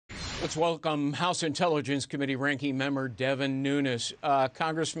Let's welcome House Intelligence Committee Ranking Member Devin Nunes.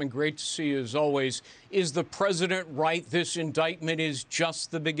 Congressman, great to see you as always. Is the president right? This indictment is just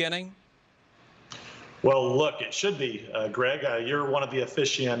the beginning? Well, look, it should be, Greg. You're one of the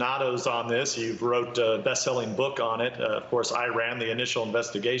aficionados on this. You've wrote a best-selling book on it. Of course, I ran the initial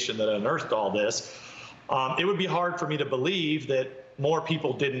investigation that unearthed all this. It would be hard for me to believe that more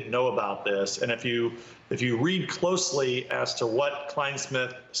people didn't know about this. And if you read closely as to what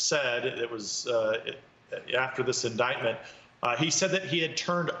Clinesmith said, it was after this indictment, he said that he had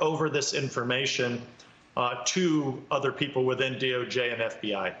turned over this information to other people within DOJ and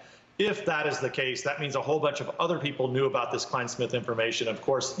FBI. If that is the case, that means a whole bunch of other people knew about this Clinesmith information. Of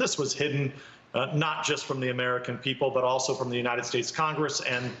course, this was hidden not just from the American people, but also from the United States Congress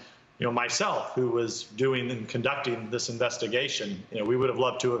and myself, who was doing and conducting this investigation. We would have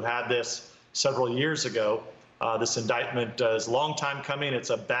loved to have had this several years ago. This indictment is a long time coming. It's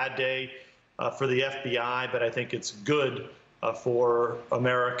a bad day for the FBI, but I think it's good for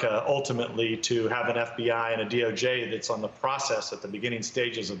America ultimately to have an FBI and a DOJ that's on the process at the beginning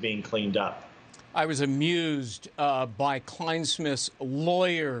stages of being cleaned up. I was amused by Clinesmith's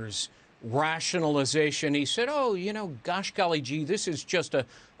lawyer's rationalization. He said, oh, gosh golly gee, this is just a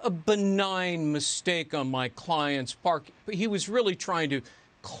benign mistake on my client's part. He was really trying to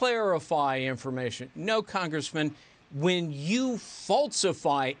clarify information. No, Congressman, when you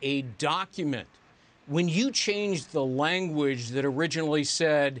falsify a document, when you change the language that originally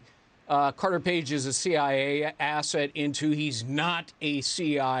said Carter Page is a CIA asset into he's not a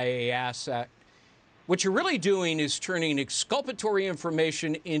CIA asset, what you're really doing is turning exculpatory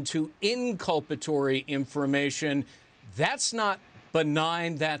information into inculpatory information. That's not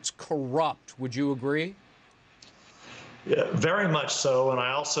benign, that's corrupt. Would you agree? Yeah, very much so. And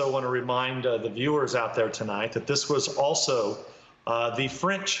I also want to remind the viewers out there tonight that this was also the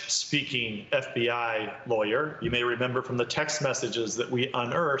French-speaking FBI lawyer. You may remember from the text messages that we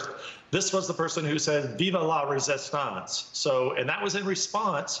unearthed, this was the person who said, "Vive la résistance." So, and that was in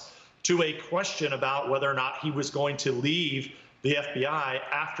response to a question about whether or not he was going to leave the FBI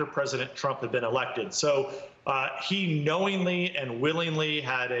after President Trump had been elected. So he knowingly and willingly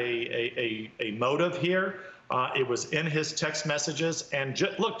had a motive here. It was in his text messages. And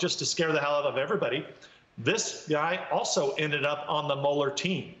look, just to scare the hell out of everybody, this guy also ended up on the Mueller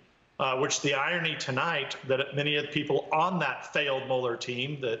team, which the irony tonight that many of the people on that failed Mueller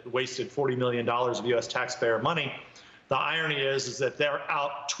team that wasted $40 million of U.S. taxpayer money, the irony is that they're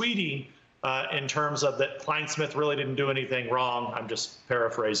out tweeting in terms of that Clinesmith really didn't do anything wrong. I'm just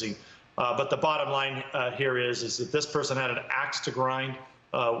paraphrasing. But the bottom line here is that this person had an axe to grind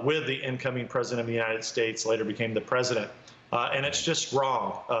with the incoming president of the United States, later became the president. And it's just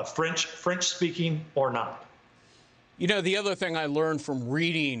wrong, French speaking or not. The other thing I learned from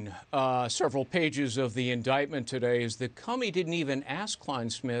reading several pages of the indictment today is that Comey didn't even ask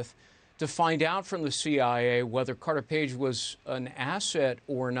Clinesmith to find out from the CIA whether Carter Page was an asset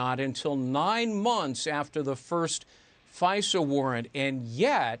or not until 9 months after the first FISA warrant. And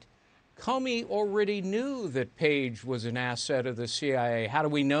yet, Comey already knew that Page was an asset of the CIA. How do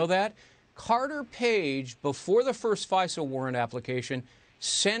we know that? Carter Page, before the first FISA warrant application,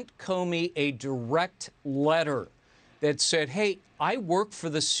 sent Comey a direct letter that said, hey, I work for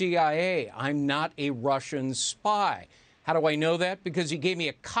the CIA. I'm not a Russian spy. How do I know that? Because he gave me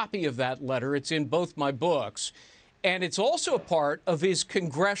a copy of that letter. It's in both my books. And it's also a part of his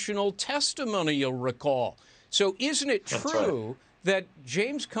congressional testimony, you'll recall. So isn't it true that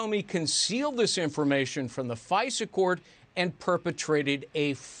James Comey concealed this information from the FISA court and perpetrated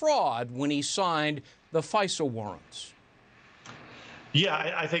a fraud when he signed the FISA warrants?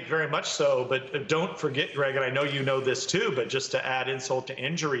 Yeah, I think very much so. But don't forget, Greg, and I know you know this too, but just to add insult to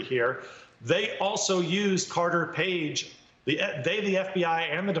injury here, they also used Carter Page, the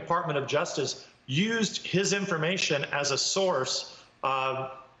FBI and the Department of Justice used his information as a source,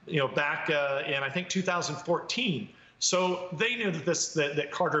 back in, I think, 2014. So they knew that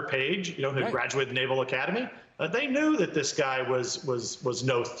Carter Page, who graduated the Naval Academy, they knew that this guy was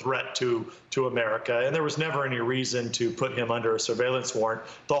no threat to America, and there was never any reason to put him under a surveillance warrant.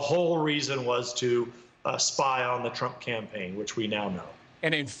 The whole reason was to spy on the Trump campaign, which we now know.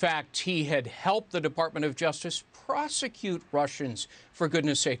 And in fact, he had helped the Department of Justice prosecute Russians, for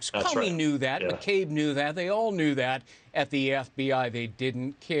goodness sakes. Comey knew that. Yeah. McCabe knew that. They all knew that at the FBI. They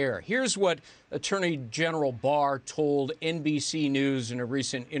didn't care. Here's what Attorney General Barr told NBC News in a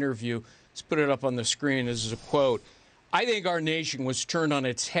recent interview. Let's put it up on the screen. This is a quote. I think our nation was turned on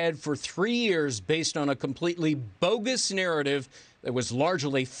its head for 3 years based on a completely bogus narrative that was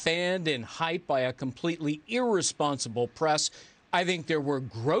largely fanned and hyped by a completely irresponsible press. I think there were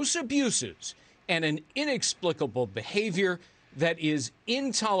gross abuses and an inexplicable behavior that is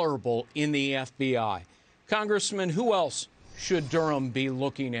intolerable in the FBI. Congressman, who else should Durham be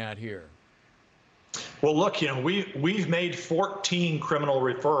looking at here? Well, look, we've made 14 criminal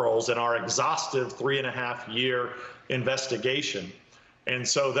referrals in our exhaustive 3.5-year investigation. And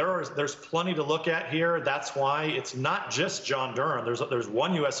so there's plenty to look at here. That's why it's not just John Durham. There's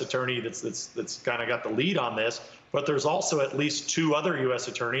one U.S. attorney that's kind of got the lead on this, but there's also at least 2 other U.S.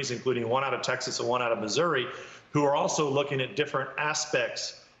 attorneys, including one out of Texas and one out of Missouri, who are also looking at different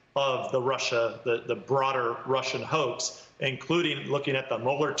aspects of the broader Russian hoax, including looking at the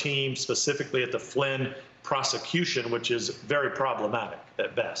Mueller team, specifically at the Flynn prosecution, which is very problematic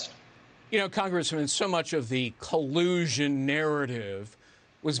at best. You know, Congressman, so much of the collusion narrative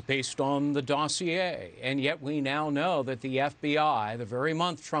was based on the dossier, and yet we now know that the FBI, the very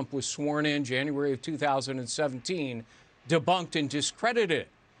month Trump was sworn in, January of 2017, debunked and discredited it.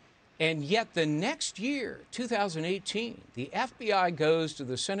 And yet the next year, 2018, the FBI goes to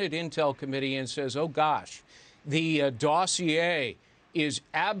the Senate Intel Committee and says, oh gosh, the dossier is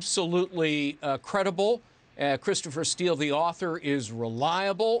absolutely credible. Christopher Steele, the author, is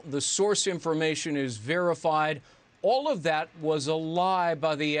reliable. The source information is verified. All of that was a lie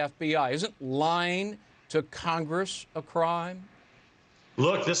by the FBI. Isn't lying to Congress a crime?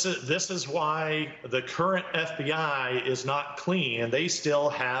 Look, this is why the current FBI is not clean, and they still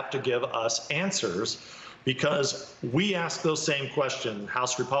have to give us answers, because we ask those same questions,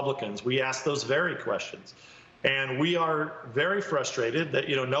 House Republicans. We ask those very questions. And we are very frustrated that,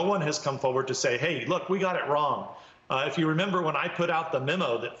 no one has come forward to say, hey, look, we got it wrong. If you remember when I put out the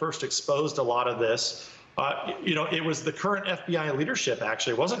memo that first exposed a lot of this, it was the current FBI leadership,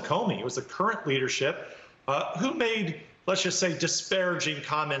 actually. It wasn't Comey. It was the current leadership who made, let's just say, disparaging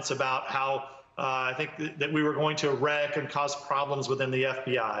comments about how I think that we were going to wreck and cause problems within the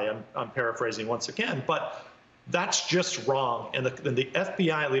FBI. I'm paraphrasing once again, but that's just wrong. And the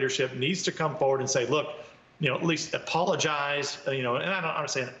FBI leadership needs to come forward and say, look, at least apologize, and I'm not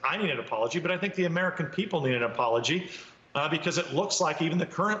saying I need an apology, but I think the American people need an apology because it looks like even the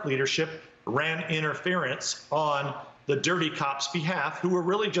current leadership ran interference on the dirty cops' behalf, who were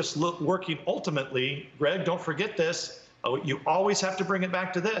really just working ultimately, Greg, don't forget this, you always have to bring it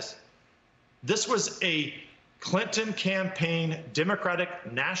back to this. This was a Clinton campaign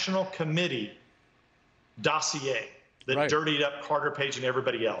Democratic National Committee dossier that dirtied up Carter Page and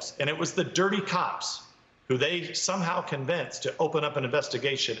everybody else. And it was the dirty cops who they somehow convinced to open up an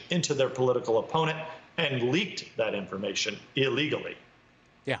investigation into their political opponent and leaked that information illegally.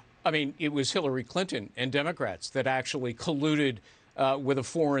 Yeah, I mean, it was Hillary Clinton and Democrats that actually colluded with a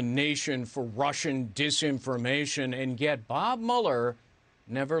foreign nation for Russian disinformation, and yet Bob Mueller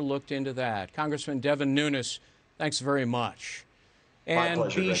never looked into that. Congressman Devin Nunes, thanks very much. And my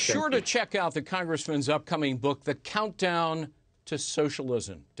pleasure, be Rick. sure to check out the Congressman's upcoming book, The Countdown to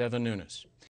Socialism. Devin Nunes.